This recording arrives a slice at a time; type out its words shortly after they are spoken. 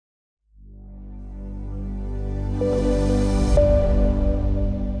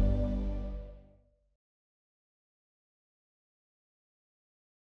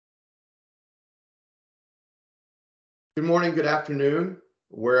Good morning, good afternoon,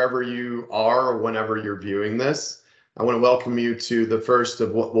 wherever you are or whenever you're viewing this. I want to welcome you to the first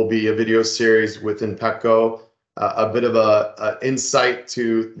of what will be a video series with Inpeco, a bit of a insight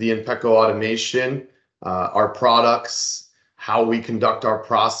to the Inpeco automation, our products, how we conduct our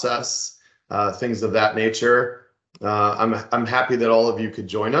process, things of that nature. I'm happy that all of you could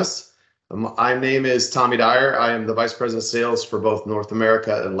join us. My name is Tommy Dyer. I am the Vice President of Sales for both North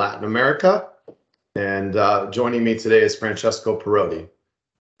America and Latin America. And joining me today is Francesco Parodi.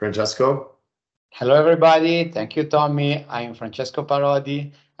 Francesco? Hello, everybody. Thank you, Tommy. I'm Francesco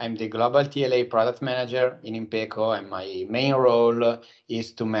Parodi. I'm the Global TLA Product Manager in Inpeco, and my main role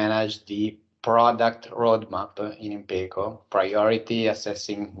is to manage the product roadmap in Inpeco, priority,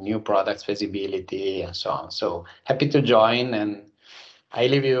 assessing new products, feasibility, and so on. So happy to join, and I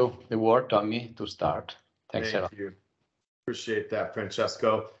leave you the word, Tommy, to start. Thanks a lot. Thank you. Appreciate that,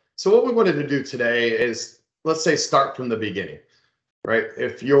 Francesco. So what we wanted to do today is, let's say, start from the beginning, right?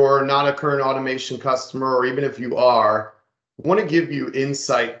 If you're not a current automation customer, or even if you are, I want to give you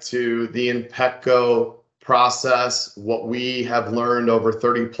insight to the Inpeco process, what we have learned over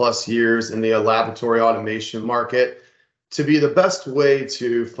 30 plus years in the laboratory automation market, to be the best way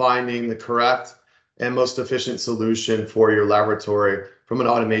to finding the correct and most efficient solution for your laboratory from an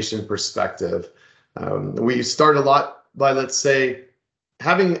automation perspective. We start a lot by, let's say,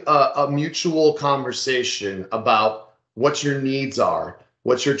 having a mutual conversation about what your needs are,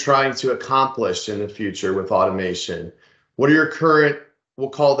 what you're trying to accomplish in the future with automation. What are your current, we'll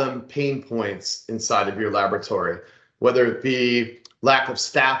call them pain points inside of your laboratory, whether it be lack of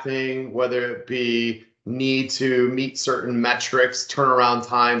staffing, whether it be need to meet certain metrics, turnaround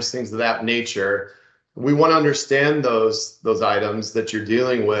times, things of that nature. We want to understand those items that you're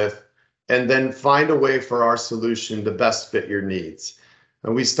dealing with and then find a way for our solution to best fit your needs.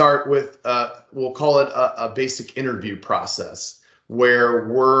 And we start with, we'll call it a basic interview process, where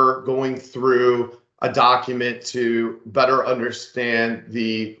we're going through a document to better understand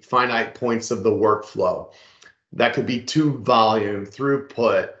the finite points of the workflow. That could be tube volume,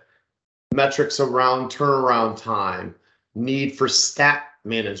 throughput, metrics around turnaround time, need for stat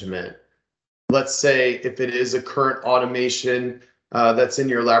management. Let's say if it is a current automation that's in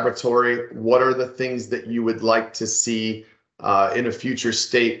your laboratory, what are the things that you would like to see in a future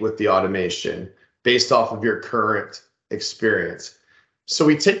state with the automation based off of your current experience? So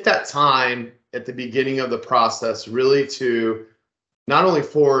we take that time at the beginning of the process really to not only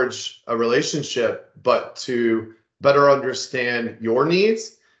forge a relationship, but to better understand your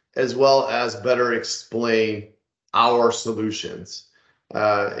needs as well as better explain our solutions.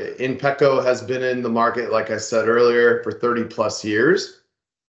 Inpeco has been in the market, like I said earlier, for 30 plus years.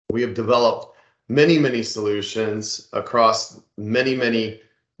 We have developed many solutions across many,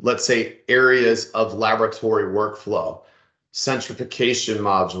 let's say, areas of laboratory workflow. Centrifugation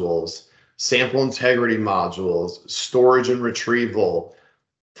modules, sample integrity modules, storage and retrieval,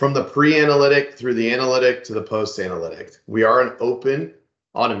 from the pre-analytic through the analytic to the post-analytic. We are an open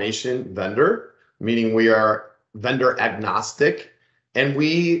automation vendor, meaning we are vendor agnostic, and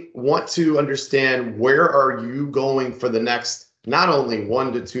we want to understand where are you going for the next not only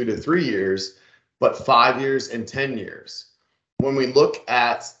 1 to 2 to 3 years, but 5 years and 10 years. When we look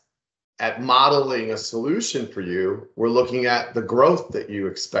at modeling a solution for you, we're looking at the growth that you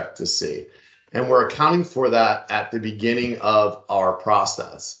expect to see. And we're accounting for that at the beginning of our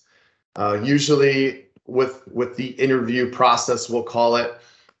process. Usually with the interview process, we'll call it,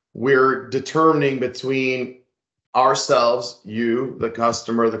 we're determining between ourselves, you, the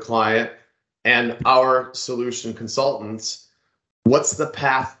customer, the client, and our solution consultants, what's the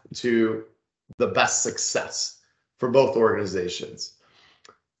path to the best success for both organizations.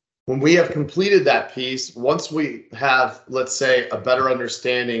 When we have completed that piece, once we have, let's say, a better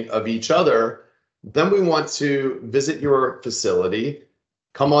understanding of each other, then we want to visit your facility,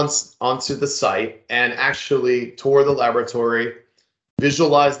 come onto the site, and actually tour the laboratory,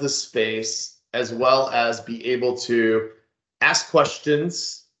 visualize the space, as well as be able to ask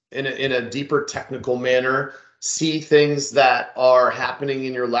questions in a deeper technical manner, see things that are happening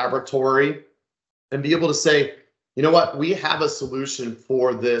in your laboratory, and be able to say, you know what, we have a solution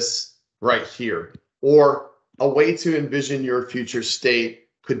for this right here, or a way to envision your future state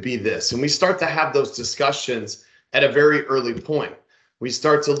could be this. And we start to have those discussions at a very early point. We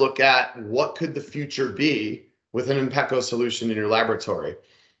start to look at what could the future be with an Inpeco solution in your laboratory.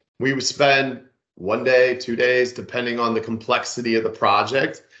 We would spend 1 day, 2 days, depending on the complexity of the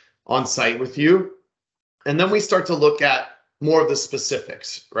project, on site with you. And then we start to look at more of the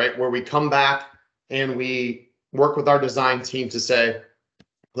specifics, right? Where we come back and we work with our design team to say,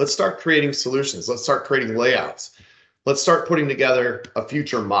 let's start creating solutions. Let's start creating layouts. let's start putting together a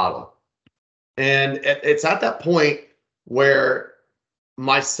future model. And it's at that point where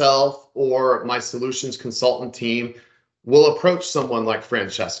myself or my solutions consultant team will approach someone like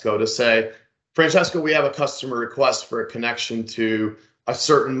Francesco to say, Francesco, we have a customer request for a connection to a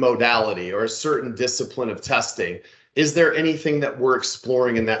certain modality or a certain discipline of testing. Is there anything that we're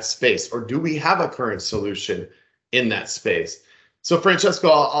exploring in that space, or do we have a current solution in that space? So Francesco,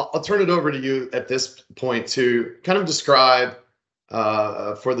 I'll turn it over to you at this point to kind of describe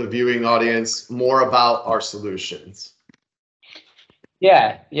for the viewing audience more about our solutions.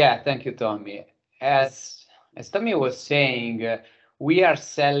 Yeah, thank you, Tommy. As Tommy was saying, we are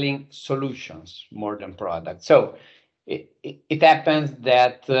selling solutions more than products. So it happens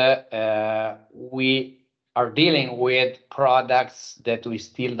that we are dealing with products that we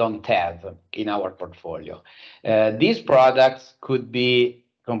still don't have in our portfolio. These products could be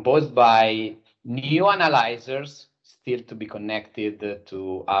composed by new analyzers still to be connected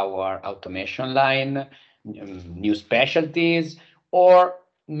to our automation line, new specialties, or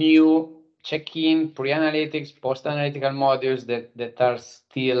new check-in, pre-analytics, post-analytical modules that are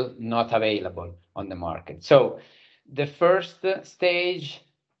still not available on the market. So the first stage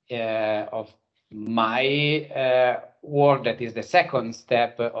of my work, that is the second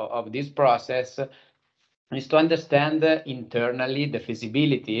step of this process, is to understand internally the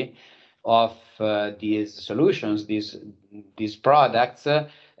feasibility of these solutions, these products,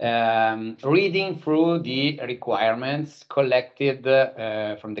 reading through the requirements collected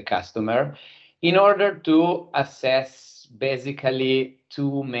from the customer in order to assess basically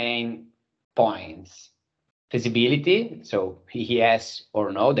two main points. Feasibility, so yes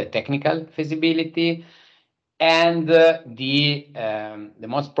or no, the technical feasibility, and the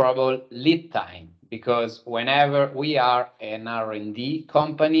most probable lead time, because whenever we are an R&D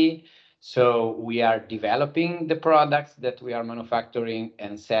company, so we are developing the products that we are manufacturing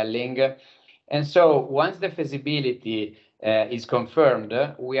and selling. And so once the feasibility is confirmed,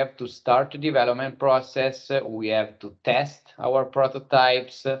 we have to start the development process, we have to test our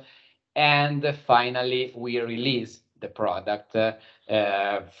prototypes, and finally we release the product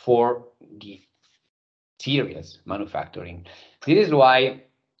for the serious manufacturing. This is why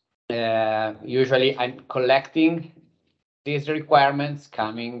usually I'm collecting these requirements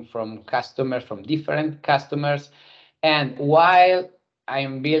coming from customers, from different customers, and while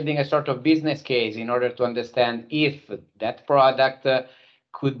I'm building a sort of business case in order to understand if that product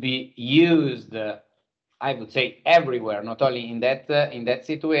could be used, I would say everywhere, not only in that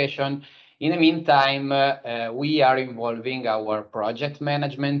situation. In the meantime, we are involving our project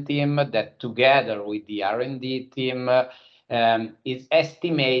management team that, together with the R&D team, is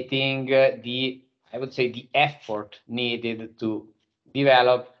estimating the effort needed to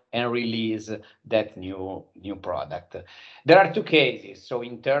develop and release that new product. There are two cases. So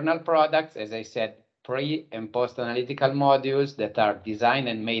internal products, as I said, pre and post analytical modules that are designed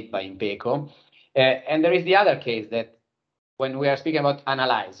and made by Inpeco. And there is the other case, that when we are speaking about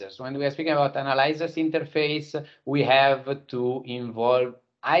analyzers, interface, we have to involve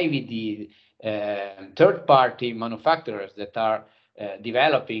IVD, third-party manufacturers that are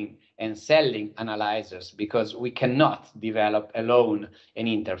developing and selling analyzers, because we cannot develop alone an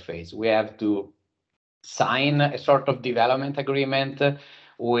interface. We have to sign a sort of development agreement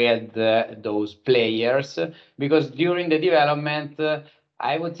with those players, because during the development,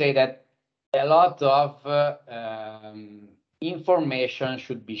 I would say that a lot of information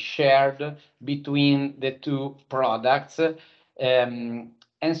should be shared between the two products. And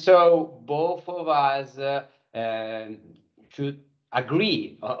so both of us should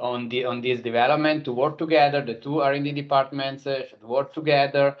agree on this development, to work together. The two R&D departments should work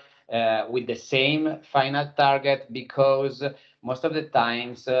together with the same final target, because most of the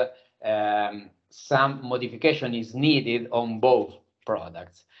times some modification is needed on both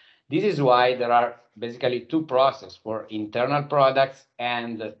products. This is why there are basically two processes for internal products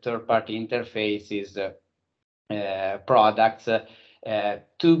and third-party interfaces products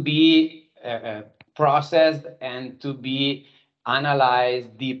to be processed and to be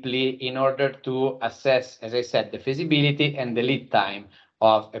analyzed deeply in order to assess, as I said, the feasibility and the lead time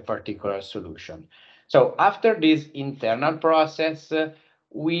of a particular solution. So after this internal process,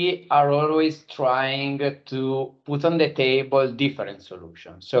 we are always trying to put on the table different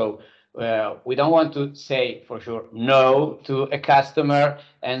solutions. So we don't want to say for sure no to a customer.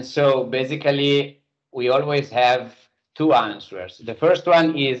 And so basically, we always have two answers. The first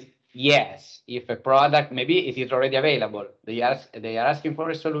one is yes, if a product, maybe it is already available. They are asking for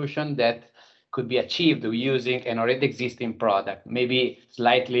a solution that could be achieved using an already existing product, maybe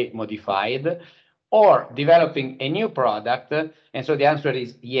slightly modified. or developing a new product? And so the answer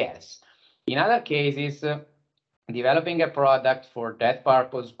is yes. In other cases, developing a product for that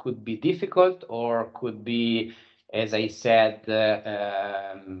purpose could be difficult, or could be, as I said,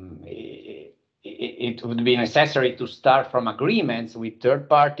 it would be necessary to start from agreements with third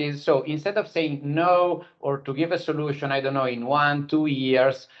parties. So instead of saying no, or to give a solution, I don't know, in 1-2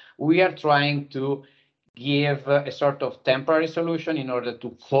 years, we are trying to give a sort of temporary solution in order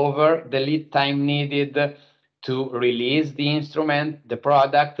to cover the lead time needed to release the instrument, the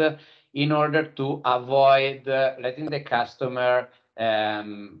product, in order to avoid letting the customer,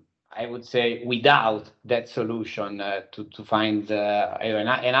 I would say, without that solution, to find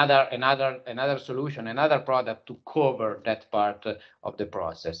another solution, another product to cover that part of the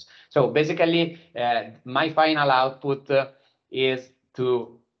process. So basically, my final output is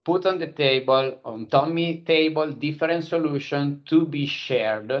to put on the table, on Tommy table, different solutions to be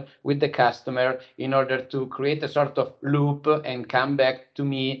shared with the customer in order to create a sort of loop and come back to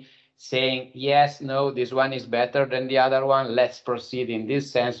me saying, yes, no, this one is better than the other one, let's proceed in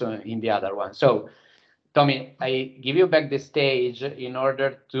this sense or in the other one. So, Tommy, I give you back the stage in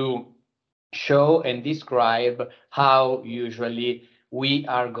order to show and describe how usually we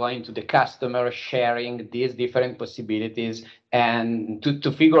are going to the customer, sharing these different possibilities, and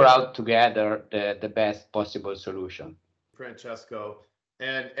to figure out together the best possible solution. Francesco,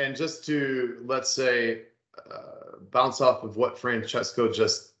 and just to, let's say, bounce off of what Francesco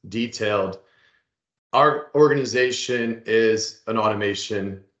just detailed, our organization is an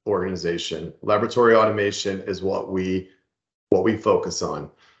automation organization. Laboratory automation is what we focus on.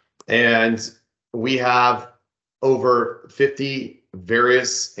 And we have over 50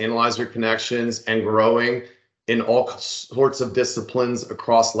 various analyzer connections and growing in all sorts of disciplines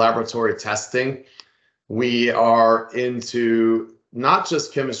across laboratory testing. We are into not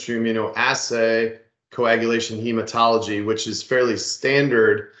just chemistry, immunoassay, coagulation, hematology, which is fairly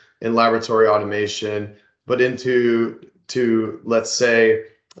standard in laboratory automation, but into let's say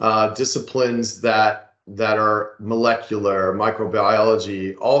disciplines that are molecular,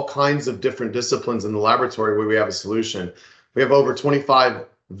 microbiology, all kinds of different disciplines in the laboratory where we have a solution. We have over 25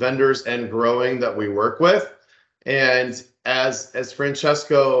 vendors and growing that we work with. And as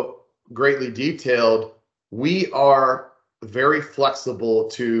Francesco greatly detailed, we are very flexible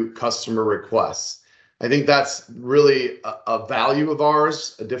to customer requests. I think that's really a value of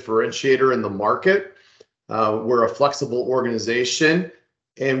ours, a differentiator in the market. We're a flexible organization,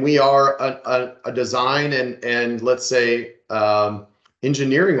 and we are a design and let's say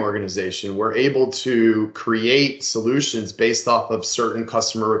engineering organization. We're able to create solutions based off of certain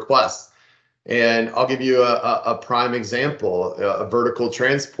customer requests. And I'll give you a prime example, a vertical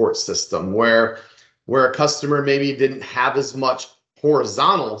transport system where a customer maybe didn't have as much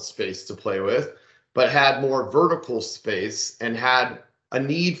horizontal space to play with, but had more vertical space and had a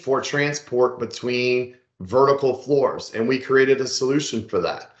need for transport between vertical floors. And we created a solution for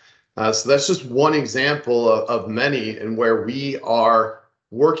that. So that's just one example of many, and where we are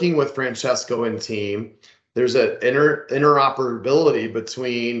working with Francesco and team. There's an interoperability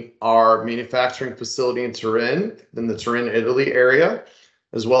between our manufacturing facility in Turin, in the Turin, Italy area,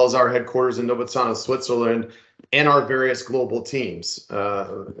 as well as our headquarters in Novazzano, Switzerland, and our various global teams,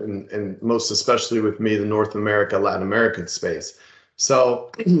 and most especially with me, the North America, Latin American space.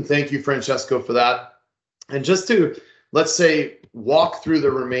 So thank you, Francesco, for that. And just to, let's say, walk through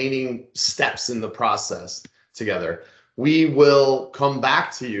the remaining steps in the process together. We will come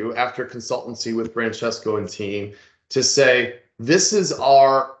back to you after consultancy with Francesco and team to say, this is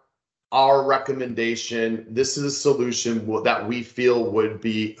our recommendation. This is a solution that we feel would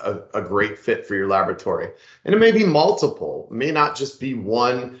be a great fit for your laboratory. And it may be multiple, it may not just be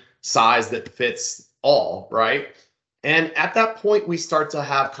one size that fits all, right? And at that point, we start to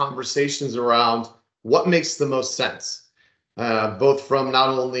have conversations around what makes the most sense. Both from not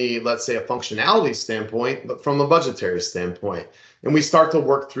only, let's say, a functionality standpoint, but from a budgetary standpoint. And we start to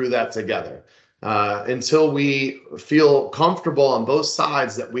work through that together until we feel comfortable on both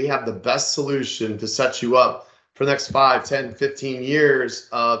sides that we have the best solution to set you up for the next 5, 10, 15 years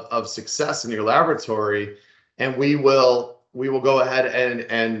of success in your laboratory. And we will go ahead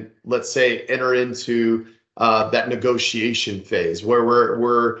and let's say, enter into that negotiation phase where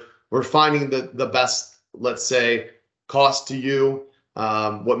we're finding the best, let's say, cost to you,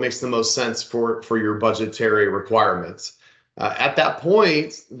 what makes the most sense for your budgetary requirements. At that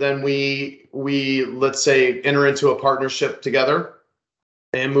point, then we let's say enter into a partnership together,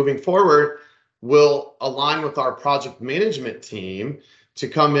 and moving forward, we'll align with our project management team to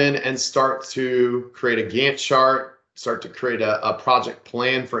come in and start to create a Gantt chart, start to create a project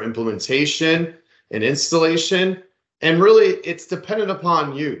plan for implementation, and installation. And really, it's dependent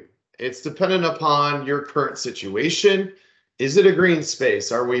upon you. It's dependent upon your current situation. Is it a green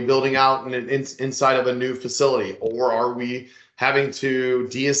space? Are we building out inside of a new facility, or are we having to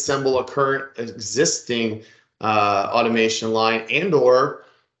deassemble a current existing automation line, and or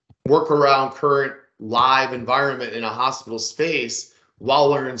work around current live environment in a hospital space while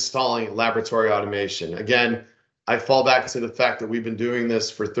we're installing laboratory automation? Again, I fall back to the fact that we've been doing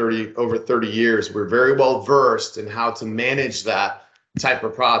this for over 30 years. We're very well versed in how to manage that type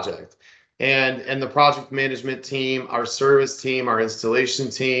of project. And the project management team, our service team, our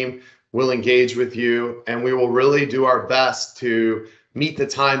installation team will engage with you, and we will really do our best to meet the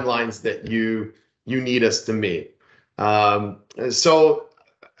timelines that you need us to meet. So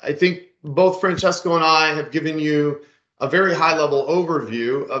I think both Francesco and I have given you a very high-level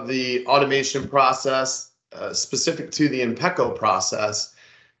overview of the automation process specific to the Inpeco process.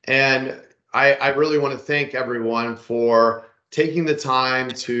 And I really want to thank everyone for taking the time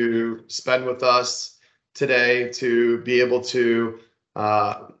to spend with us today, to be able to,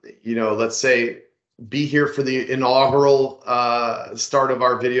 let's say, be here for the inaugural start of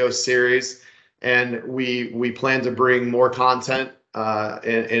our video series. And we plan to bring more content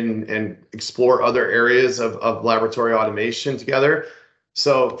and explore other areas of laboratory automation together.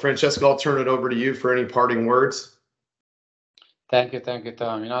 So, Francesco, I'll turn it over to you for any parting words. Thank you,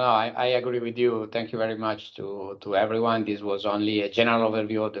 Tom. I agree with you. Thank you very much to everyone. This was only a general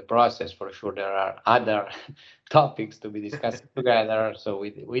overview of the process. For sure, there are other topics to be discussed together. So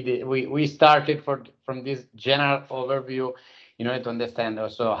we started from this general overview in order to understand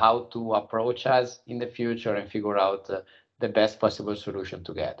also how to approach us in the future and figure out the best possible solution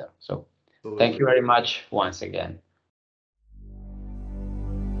together. So Absolutely. Thank you very much once again.